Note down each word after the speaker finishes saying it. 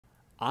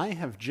I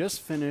have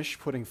just finished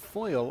putting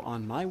foil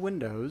on my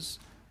windows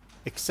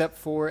except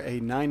for a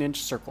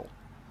 9-inch circle.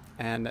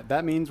 And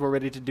that means we're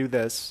ready to do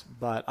this,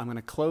 but I'm going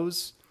to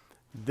close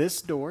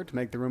this door to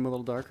make the room a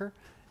little darker,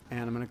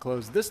 and I'm going to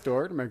close this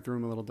door to make the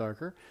room a little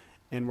darker,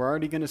 and we're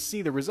already going to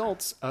see the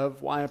results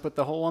of why I put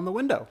the hole on the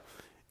window.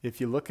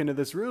 If you look into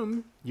this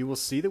room, you will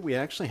see that we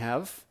actually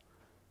have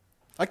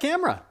a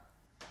camera.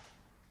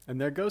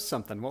 And there goes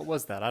something. What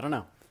was that? I don't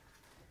know.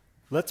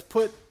 Let's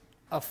put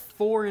a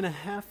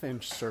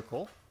 4.5-inch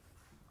circle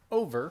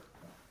over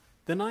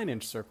the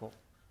 9-inch circle.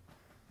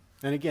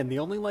 And again, the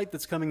only light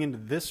that's coming into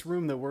this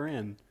room that we're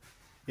in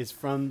is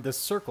from the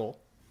circle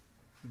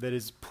that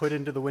is put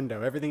into the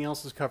window. Everything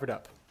else is covered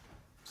up.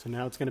 So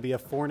now it's going to be a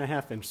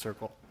 4.5-inch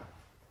circle.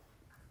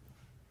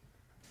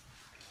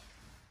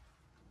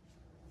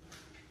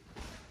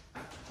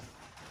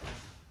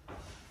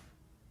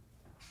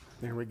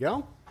 There we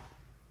go.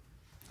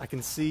 I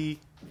can see,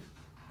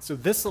 so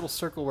this little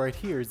circle right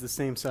here is the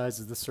same size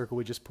as the circle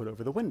we just put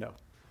over the window.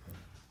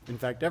 In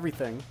fact,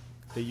 everything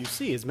that you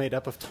see is made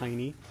up of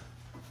tiny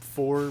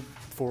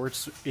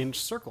 4-inch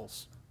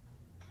circles.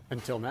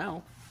 Until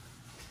now.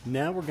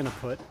 Now we're going to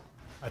put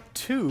a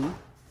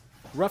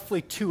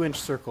roughly 2-inch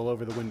circle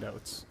over the window.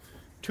 It's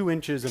 2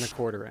 inches and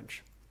 1/4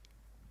 inch.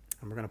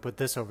 And we're going to put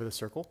this over the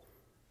circle.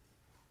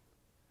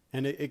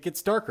 And it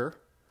gets darker.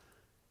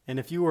 And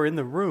if you were in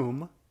the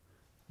room,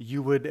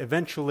 you would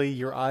eventually,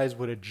 your eyes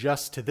would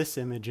adjust to this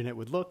image and it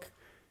would look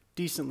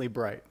decently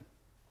bright.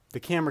 The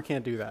camera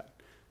can't do that.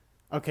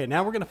 Okay,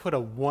 now we're going to put a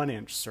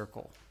 1-inch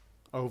circle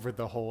over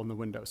the hole in the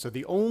window. So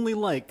the only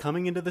light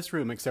coming into this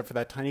room, except for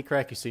that tiny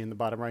crack you see in the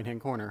bottom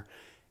right-hand corner,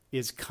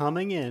 is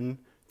coming in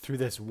through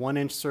this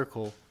 1-inch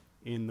circle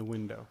in the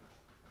window.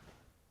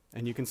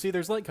 And you can see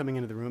there's light coming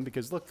into the room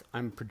because, look,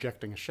 I'm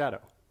projecting a shadow.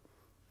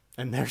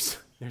 And there's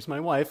my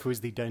wife, who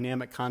is the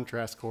dynamic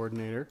contrast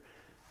coordinator,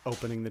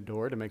 opening the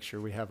door to make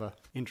sure we have an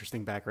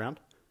interesting background.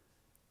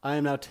 I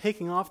am now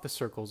taking off the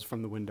circles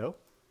from the window,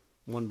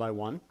 one by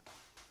one.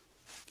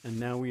 And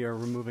now we are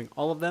removing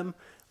all of them,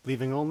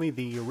 leaving only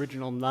the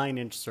original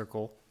 9-inch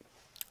circle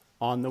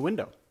on the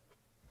window.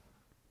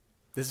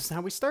 This is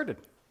how we started.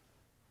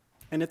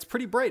 And it's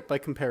pretty bright by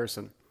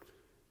comparison.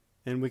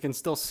 And we can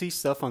still see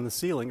stuff on the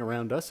ceiling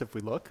around us if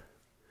we look.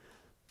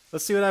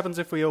 Let's see what happens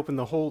if we open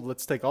the whole.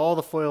 Let's take all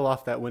the foil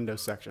off that window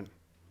section.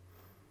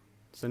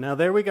 So now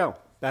there we go.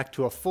 Back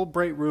to a full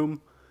bright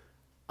room.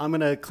 I'm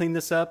going to clean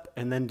this up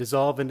and then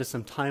dissolve into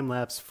some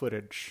time-lapse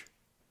footage.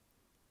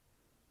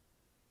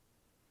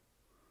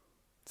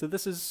 So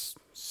this is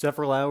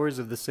several hours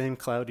of the same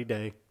cloudy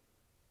day.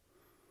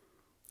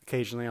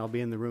 Occasionally I'll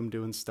be in the room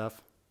doing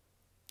stuff.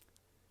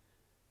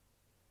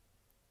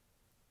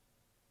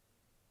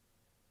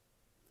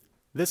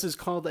 This is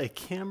called a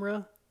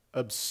camera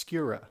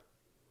obscura,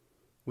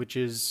 which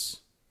is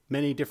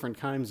many different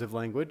kinds of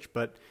language,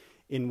 but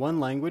in one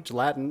language,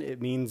 Latin, it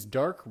means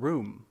dark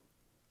room,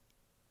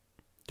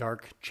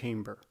 dark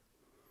chamber.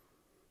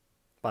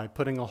 By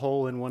putting a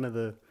hole in one of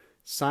the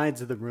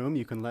sides of the room,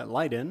 you can let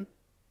light in,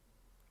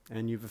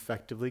 and you've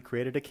effectively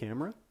created a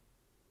camera.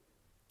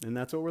 And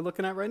that's what we're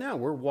looking at right now.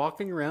 We're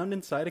walking around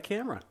inside a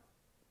camera.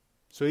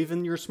 So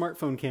even your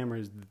smartphone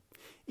cameras,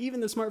 even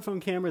the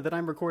smartphone camera that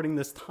I'm recording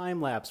this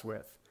time-lapse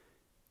with,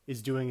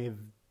 is doing a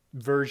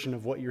version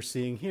of what you're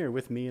seeing here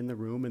with me in the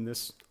room and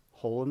this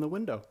hole in the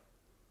window.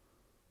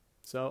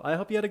 So I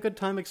hope you had a good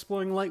time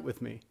exploring light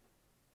with me.